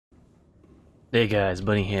Hey guys,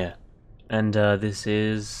 Bunny here, and this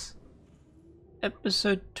is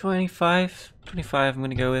episode 25. 25 I'm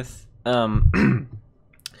gonna go with.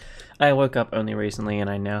 I woke up only recently and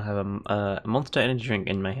I now have a Monster Energy drink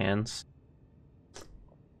in my hands.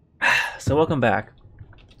 So welcome back.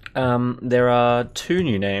 There are two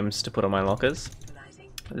new names to put on my lockers.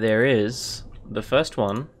 There is, the first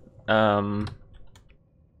one,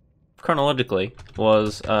 chronologically,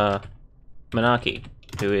 was Monarchy,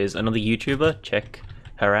 who is another YouTuber. Check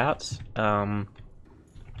her out.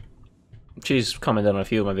 She's commented on a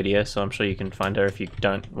few of my videos, so I'm sure you can find her if you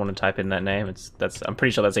don't want to type in that name. I'm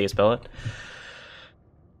pretty sure that's how you spell it.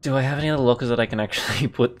 Do I have any other lockers that I can actually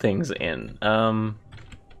put things in? How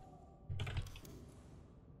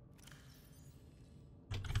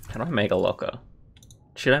do I make a locker?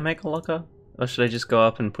 Should I make a locker? Or should I just go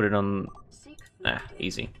up and put it on... Ah,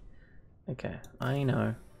 easy. Okay, I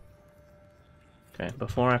know. Okay,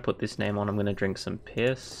 before I put this name on, I'm gonna drink some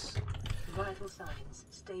piss. Vital signs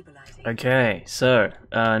stabilizing. Okay, so,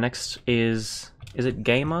 next is it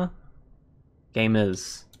Gamer?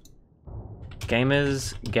 Gamers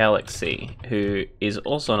Galaxy, who is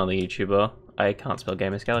also another YouTuber. I can't spell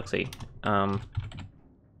Gamers Galaxy. That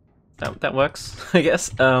works, I guess.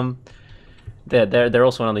 They're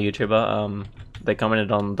also another YouTuber. They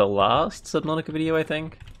commented on the last Subnautica video, I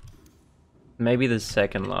think. Maybe the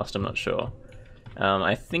second last, I'm not sure.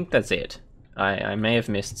 I think that's it. I may have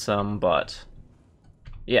missed some, but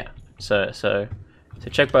yeah. So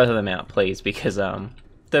check both of them out, please, because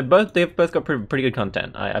they've both got pretty good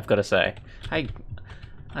content. I've got to say. I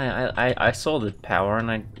saw the power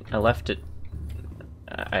and I left it.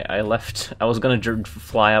 I left. I was gonna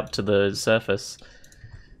fly up to the surface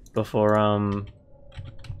before I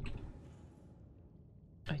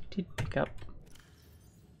did pick up.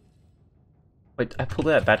 Wait, I pulled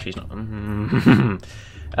out batteries. Not.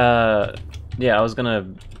 Yeah, I was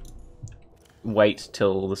gonna wait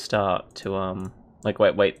till the start to like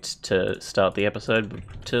wait to start the episode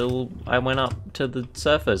till I went up to the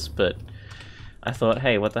surface, but I thought,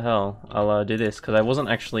 hey, what the hell? I'll do this because I wasn't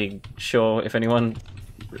actually sure if anyone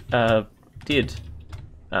did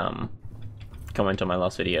comment on my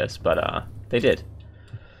last videos, but they did.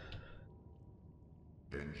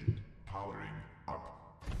 Engine powering up.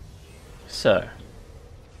 So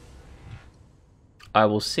I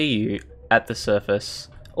will see you at the surface,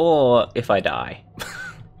 or if I die.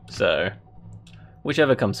 So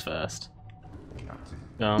whichever comes first.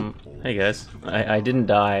 Hey guys, I didn't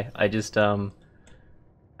die. I just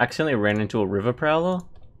accidentally ran into a river prowler,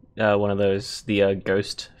 one of those, the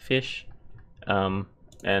ghost fish, and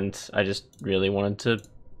I just really wanted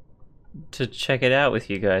to check it out with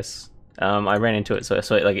you guys. I ran into it, so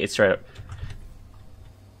like it's straight up.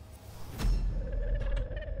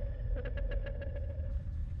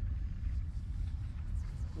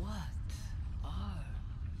 What are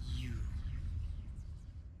you?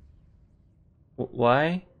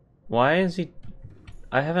 Why? Why is he...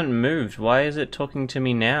 I haven't moved. Why is it talking to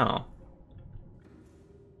me now?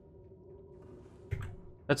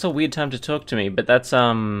 That's a weird time to talk to me, but that's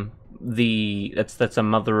that's a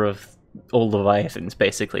mother of all Leviathans,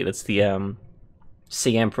 basically. That's the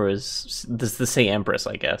Sea Emperor's... This is the Sea Empress,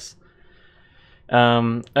 I guess.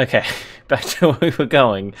 Okay, back to where we were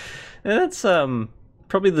going. That's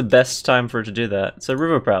probably the best time for it to do that. It's a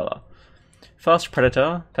river prowler. Fast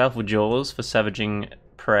predator, powerful jaws for savaging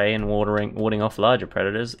prey and warding off larger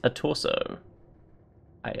predators. A torso.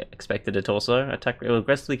 I expected a torso. Attack will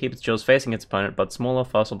aggressively keep its jaws facing its opponent, but smaller,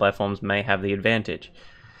 faster life forms may have the advantage.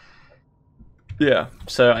 Yeah,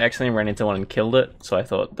 so I accidentally ran into one and killed it, so I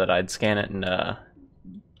thought that I'd scan it and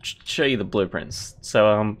show you the blueprints.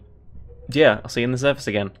 So yeah, I'll see you in the surface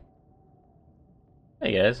again.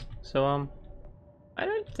 Hey guys. So I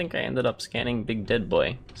don't think I ended up scanning Big Dead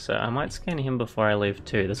Boy, so I might scan him before I leave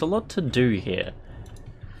too. There's a lot to do here.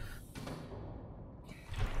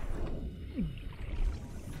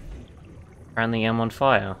 Apparently I'm on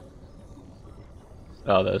fire.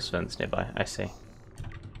 Oh, those vents nearby, I see.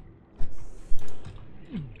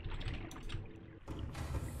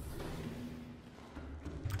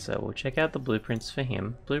 So we'll check out the blueprints for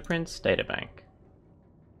him. Blueprints, databank.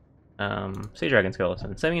 Sea Dragon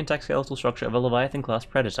skeleton. Semi-intact skeletal structure of a Leviathan class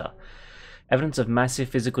predator. Evidence of massive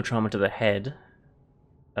physical trauma to the head.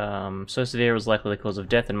 So severe was likely the cause of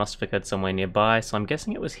death and must have occurred somewhere nearby, so I'm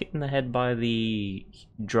guessing it was hit in the head by the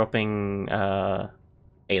dropping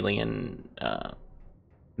alien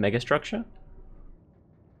megastructure.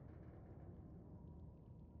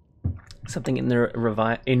 Something in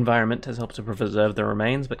the environment has helped to preserve the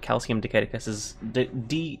remains, but calcium decay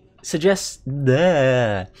suggests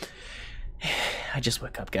I just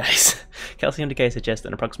woke up, guys. Calcium decay suggests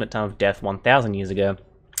an approximate time of death 1,000 years ago,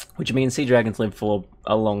 which means sea dragons live for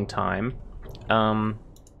a long time.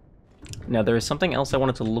 Now there is something else I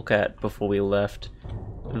wanted to look at before we left.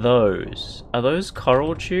 Are those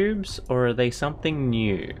coral tubes, or are they something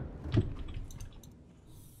new?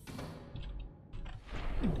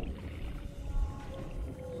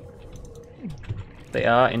 They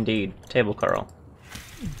are indeed table coral.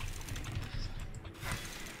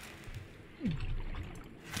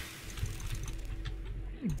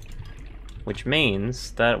 Which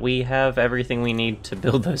means that we have everything we need to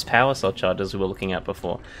build those power cell chargers we were looking at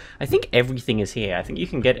before. I think everything is here. I think you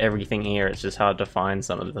can get everything here, it's just hard to find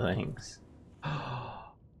some of the things.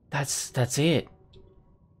 That's it.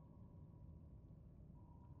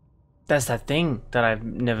 That's that thing that I've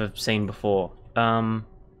never seen before.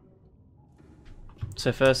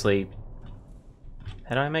 So firstly,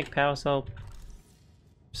 how do I make power cell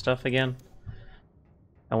stuff again?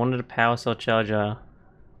 I wanted a power cell charger,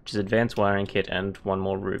 which is advanced wiring kit, and one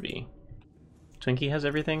more ruby. Twinkie has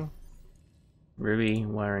everything? Ruby,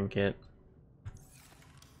 wiring kit.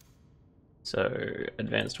 So,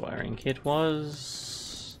 advanced wiring kit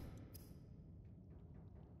was...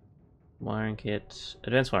 Wiring kit...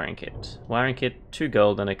 Advanced wiring kit. Wiring kit, 2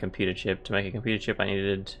 gold and a computer chip. To make a computer chip I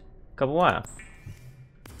needed copper wire.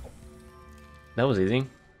 That was easy.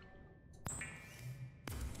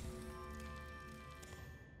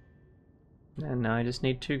 And now I just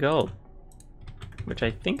need 2 gold. Which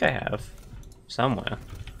I think I have somewhere.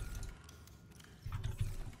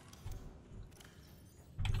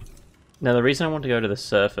 Now the reason I want to go to the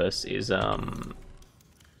surface is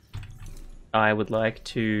I would like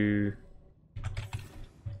to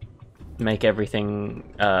make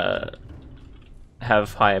everything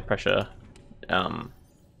have higher pressure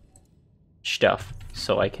stuff,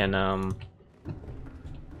 so I can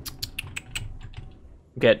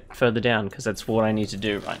get further down, because that's what I need to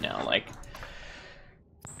do right now. Like,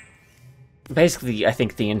 basically, I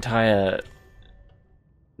think the entire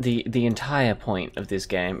point of this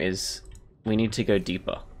game is we need to go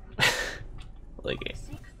deeper. Like,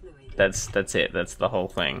 that's it. That's the whole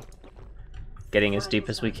thing. Getting as deep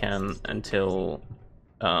as we can until,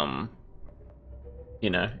 you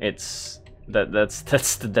know, it's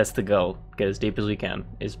that's the goal. Get as deep as we can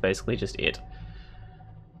is basically just it.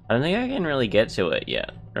 I don't think I can really get to it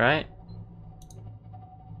yet, right?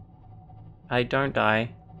 I don't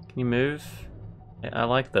die. Can you move? I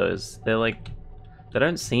like those. They're like, they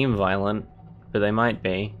don't seem violent, but they might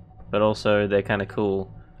be. But also, they're kind of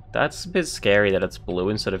cool. That's a bit scary that it's blue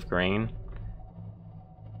instead of green.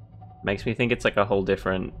 Makes me think it's like a whole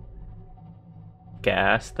different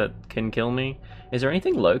gas that can kill me. Is there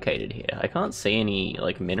anything located here? I can't see any,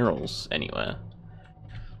 like, minerals anywhere.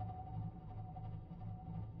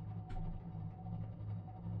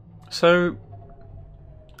 So,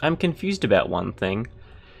 I'm confused about one thing.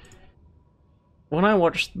 When I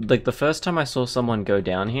watched, like, the first time I saw someone go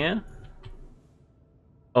down here...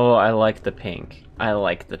 Oh, I like the pink. I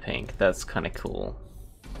like the pink. That's kind of cool.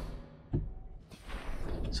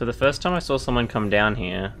 So the first time I saw someone come down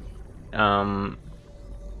here,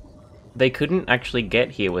 they couldn't actually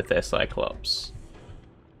get here with their Cyclops.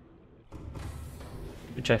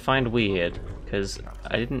 Which I find weird, because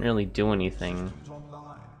I didn't really do anything.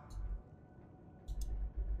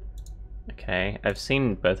 Okay, I've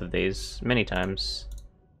seen both of these many times.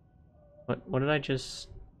 What did I just...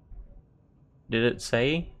 Did it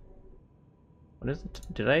say? What is it?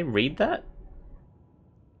 Did I read that?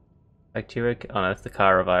 Bacteria... Oh no, that's the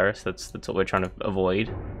coronavirus. That's what we're trying to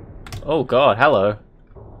avoid. Oh god, hello.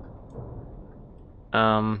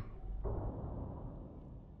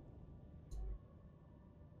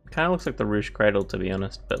 Kinda looks like the Rouge Cradle, to be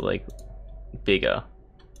honest, but like, bigger.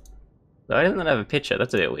 Though I didn't have a picture,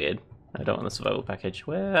 that's a bit weird. I don't want the survival package.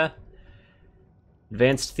 Where?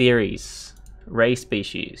 Advanced theories. Ray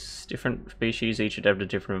species. Different species, each adapt to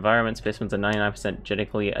different environments. Specimens are 99%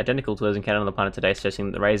 genetically identical to those encountered on the planet today, suggesting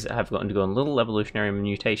that the rays have undergone a little evolutionary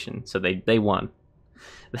mutation. So they won.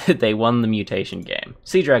 They won the mutation game.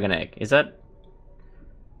 Sea dragon egg. Is that...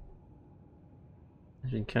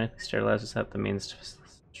 Can I sterilize this out? That means...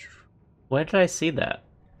 Where did I see that?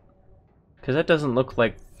 Because that doesn't look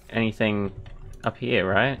like anything up here,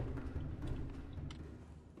 right?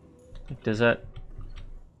 Does that...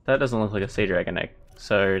 That doesn't look like a sea dragon egg,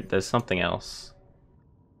 so there's something else.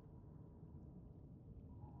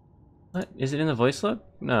 What? Is it in the voice log?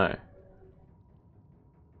 No.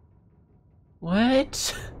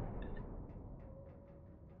 What?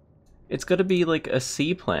 It's gotta be like a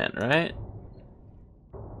sea plant, right?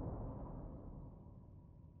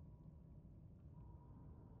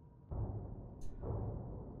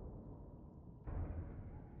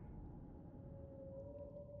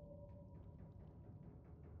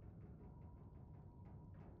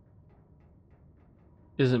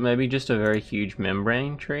 Is it maybe just a very huge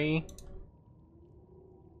membrane tree?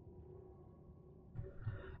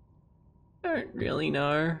 I don't really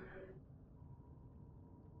know.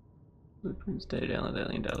 Blueprints, data download,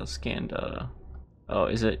 alien data, scan data. Oh,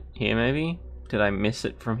 is it here maybe? Did I miss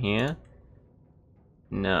it from here?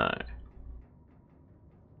 No.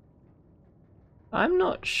 I'm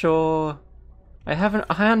not sure. I haven't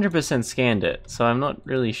 100% scanned it, so I'm not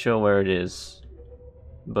really sure where it is.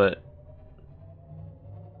 But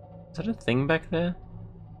is that a thing back there?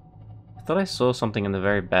 I thought I saw something in the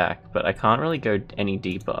very back, but I can't really go any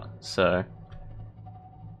deeper, so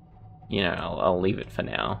you know, I'll leave it for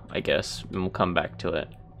now, I guess, and we'll come back to it.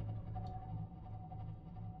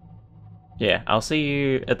 Yeah, I'll see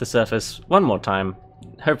you at the surface one more time.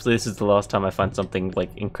 Hopefully this is the last time I find something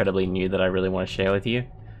like incredibly new that I really want to share with you.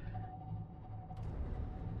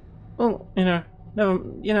 Well, you know,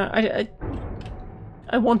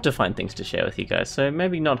 I want to find things to share with you guys, so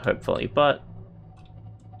maybe not hopefully, but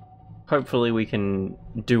hopefully we can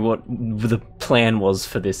do what the plan was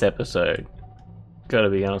for this episode. Gotta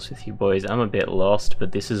be honest with you boys, I'm a bit lost,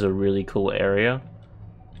 but this is a really cool area.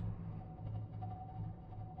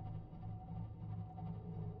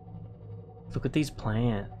 Look at these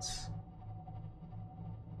plants.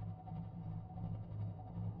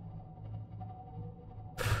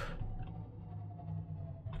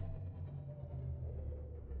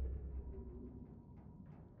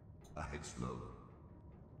 Ahead slow.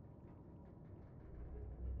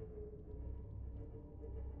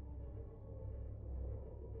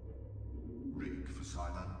 Rig for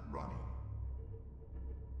silent running.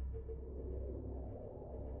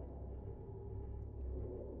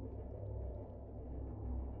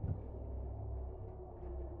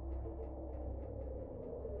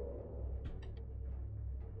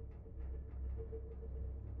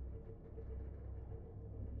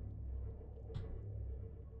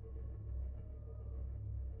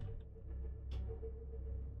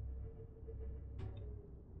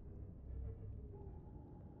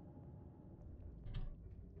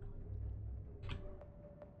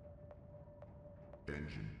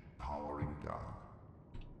 Engine powering down.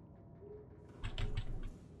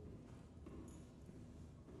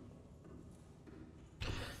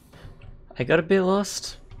 I got a bit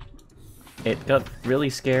lost. It got really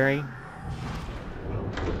scary.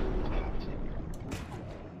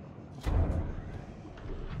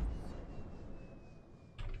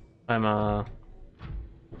 I'm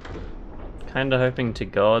kinda hoping to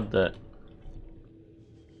God that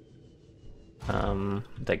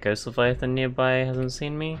that Ghost Leviathan nearby hasn't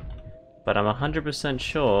seen me, but I'm 100%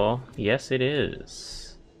 sure, yes it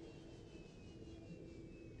is.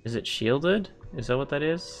 Is it shielded? Is that what that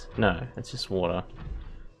is? No, it's just water.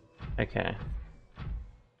 Okay.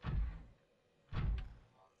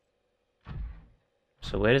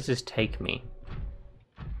 So where does this take me?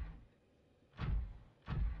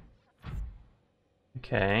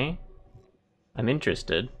 Okay. I'm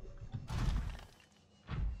interested.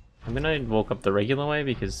 I'm gonna walk up the regular way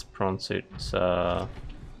because prawn suits are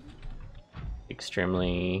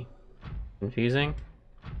extremely confusing.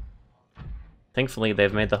 Thankfully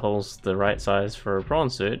they've made the holes the right size for a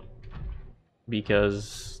prawn suit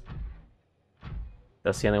because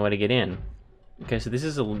that's the only way to get in. Okay, so this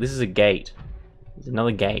is a gate. There's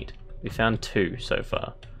another gate. We found 2 so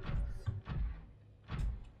far.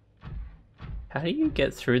 How do you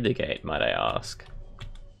get through the gate, might I ask?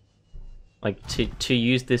 Like, to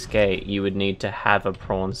use this gate, you would need to have a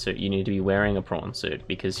prawn suit. You need to be wearing a prawn suit,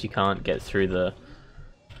 because you can't get through the...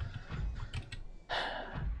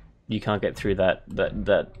 You can't get through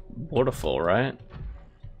that waterfall, right?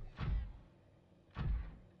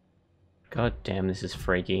 God damn, this is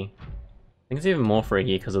freaky. I think it's even more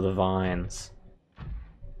freaky because of the vines.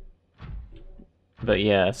 But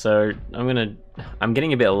yeah, so I'm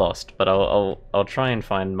getting a bit lost, but I'll try and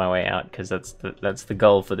find my way out, because that's the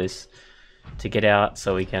goal for this. To get out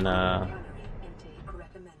so we can Are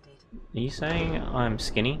you saying I'm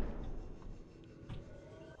skinny?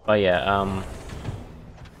 Oh yeah,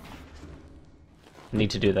 need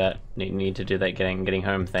to do that. Need to do that getting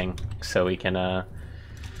home thing so we can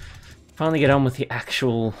finally get on with the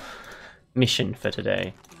actual mission for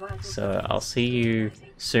today. So I'll see you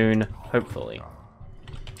soon, hopefully.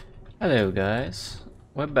 Hello guys,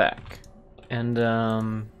 we're back, and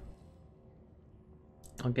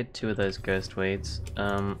I'll get 2 of those ghost weeds.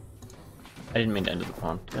 I didn't mean to enter the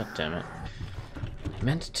pond. God damn it. I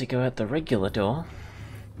meant to go out the regular door.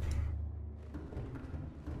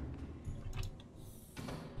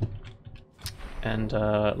 And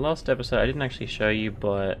last episode I didn't actually show you,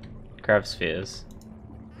 but crab spheres.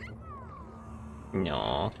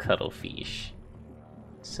 No, cuttlefish.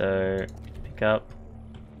 So pick up,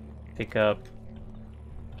 pick up,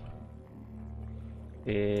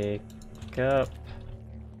 pick up.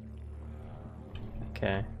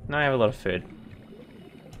 Okay, now I have a lot of food.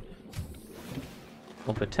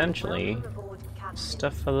 Or potentially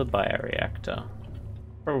stuff for the bioreactor.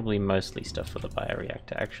 Probably mostly stuff for the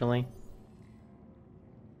bioreactor, actually.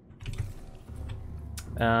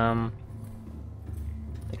 The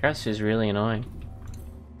grass is really annoying.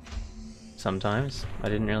 Sometimes. I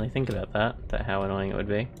didn't really think about that how annoying it would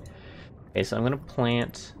be. Okay, so I'm gonna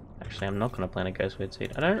plant... Actually, I'm not gonna plant a ghostweed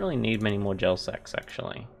seed. I don't really need many more gel sacks,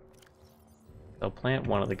 actually. I'll plant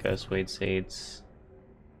one of the ghostweed seeds.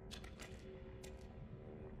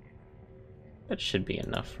 That should be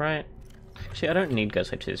enough, right? Actually, I don't need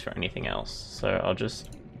ghostweed seeds for anything else, so I'll just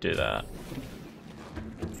do that.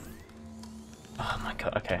 Oh my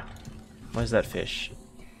god, okay. Where's that fish?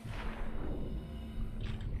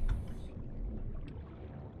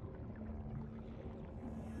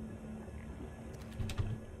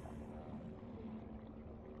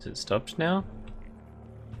 Is it stopped now?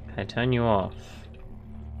 Can I turn you off?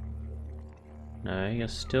 No, you're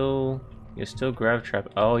still grav trap.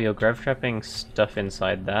 Oh, you're grav trapping stuff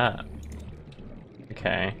inside that.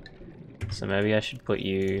 Okay. So maybe I should put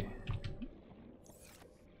you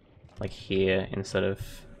like here instead of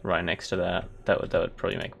right next to that. That would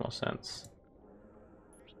probably make more sense.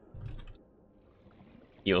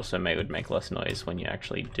 You also would make less noise when you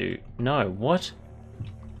actually do. No, what?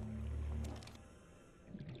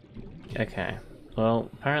 Okay. Well,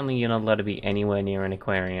 apparently you're not allowed to be anywhere near an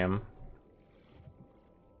aquarium.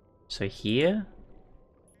 So here?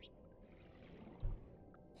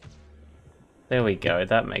 There we go,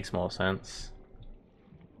 that makes more sense.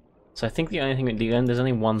 So I think the only thing, there's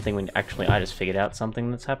only one thing when actually I just figured out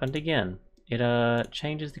something that's happened again. It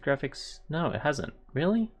changes the graphics. No, it hasn't.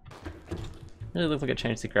 Really? It really looked like it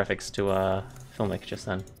changed the graphics to Filmic just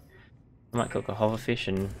then. I might cook a hoverfish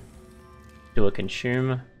and do a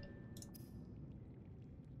consume.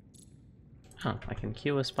 Oh, I can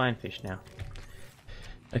cue a spinefish now.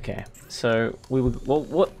 Okay, so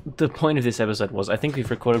what the point of this episode was, I think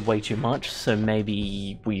we've recorded way too much, so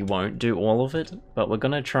maybe we won't do all of it, but we're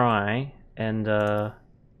gonna try and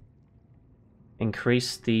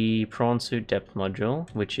increase the prawn suit depth module,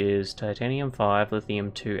 which is titanium 5,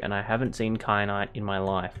 lithium 2, and I haven't seen kyanite in my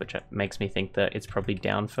life, which makes me think that it's probably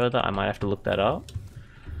down further. I might have to look that up.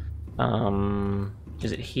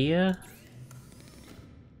 Is it here?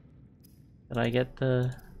 Did I get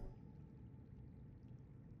the...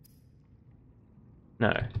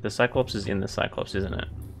 No, the Cyclops is in the Cyclops, isn't it?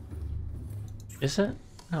 Is it?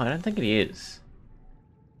 No, I don't think it is.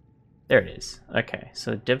 There it is. Okay,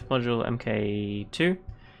 so depth module MK2,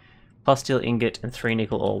 plus steel ingot and 3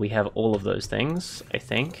 nickel ore. We have all of those things, I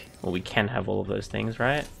think. Well, we can have all of those things,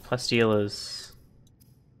 right? Plus steel is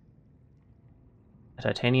a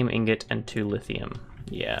titanium ingot and 2 lithium.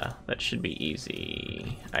 Yeah, that should be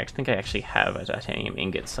easy. I think I actually have a titanium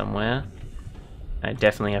ingot somewhere. I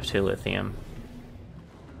definitely have 2 lithium.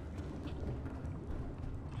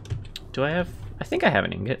 Do I have... I think I have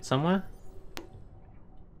an ingot somewhere.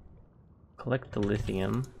 Collect the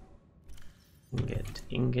lithium. Ingot,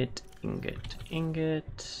 ingot, ingot,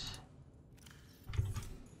 ingot.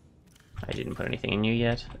 I didn't put anything in you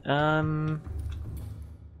yet.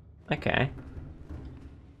 Okay.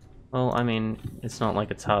 Well, I mean, it's not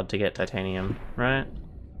like it's hard to get titanium, right?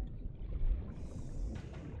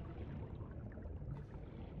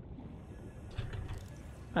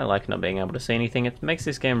 I like not being able to see anything. It makes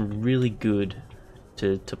this game really good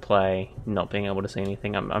to play, not being able to see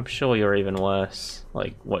anything. I'm sure you're even worse,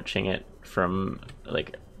 like, watching it from,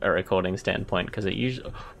 like, a recording standpoint, because it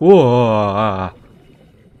usually... Whoa!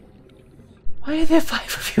 Why are there 5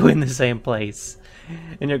 of you in the same place?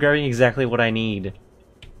 And you're grabbing exactly what I need.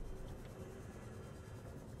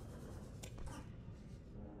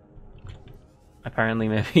 Apparently,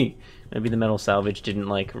 maybe the metal salvage didn't,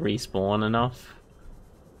 like, respawn enough.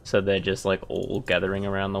 So they're just, like, all gathering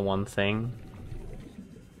around the one thing.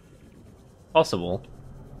 Possible.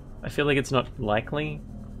 I feel like it's not likely,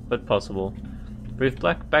 but possible. Booth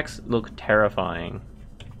blackbacks look terrifying.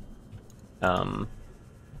 When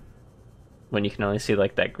you can only see,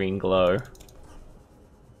 like, that green glow.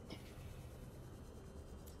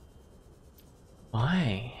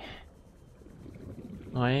 Why?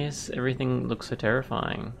 Why does everything look so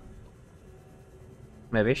terrifying?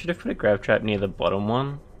 Maybe I should have put a grab trap near the bottom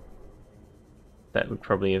one. That would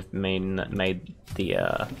probably have made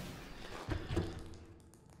the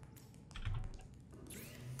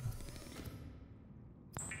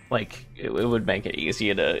like it would make it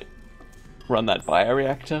easier to run that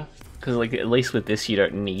bioreactor. Because, like, at least with this you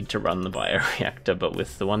don't need to run the bioreactor, but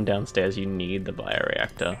with the one downstairs you need the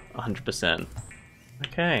bioreactor, 100%.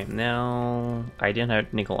 Okay, now... I didn't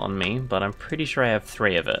have nickel on me, but I'm pretty sure I have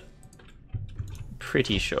 3 of it.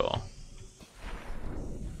 Pretty sure.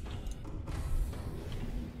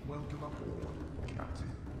 Welcome aboard, Captain.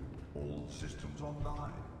 All systems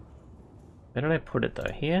online. Where did I put it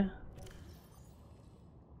though? Here?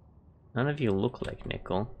 None of you look like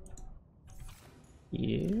nickel.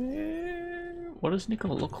 Yeah... What does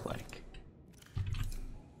nickel look like?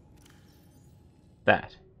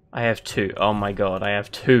 That. I have 2. Oh my god, I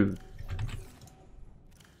have 2.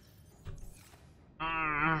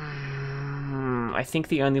 I think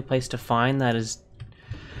the only place to find that is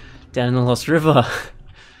down in the Lost River.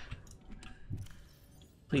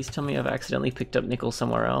 Please tell me I've accidentally picked up nickel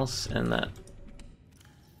somewhere else and that...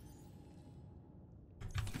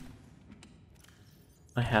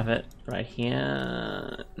 I have it right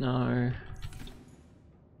here. No.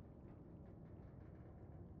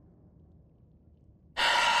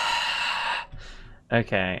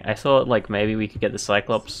 Okay, I thought like maybe we could get the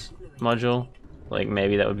Cyclops module. Like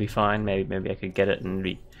maybe that would be fine. Maybe I could get it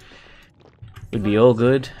and would be all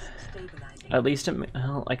good. At least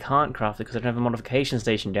well, I can't craft it because I don't have a modification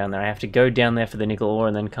station down there. I have to go down there for the nickel ore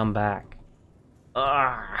and then come back.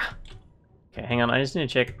 Ah. Okay, hang on. I just need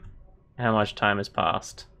to check how much time has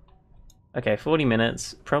passed. Okay, 40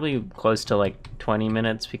 minutes. Probably close to like 20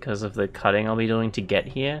 minutes because of the cutting I'll be doing to get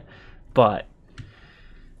here. But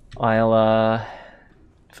I'll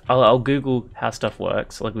Google how stuff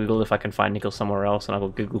works. I'll Google if I can find nickel somewhere else, and I'll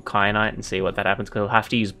Google kyanite and see what that happens. Because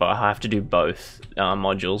I'll have to do both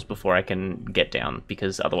modules before I can get down,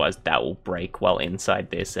 because otherwise that will break while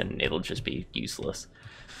inside this, and it'll just be useless.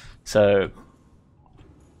 So,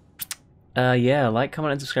 yeah, like,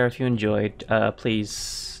 comment, and subscribe if you enjoyed.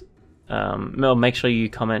 Please, make sure you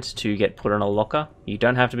comment to get put on a locker. You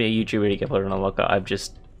don't have to be a YouTuber to get put on a locker. I've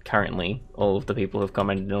just currently, all of the people who've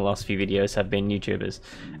commented in the last few videos have been YouTubers.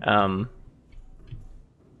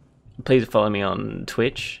 Please follow me on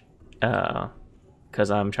Twitch, because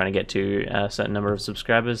I'm trying to get to a certain number of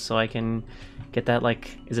subscribers so I can get that,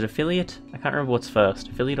 like, is it affiliate? I can't remember what's first,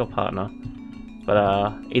 affiliate or partner. But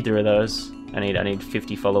either of those, I need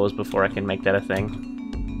 50 followers before I can make that a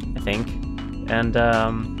thing, I think. And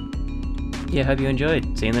yeah, hope you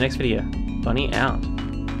enjoyed. See you in the next video. Bunny out.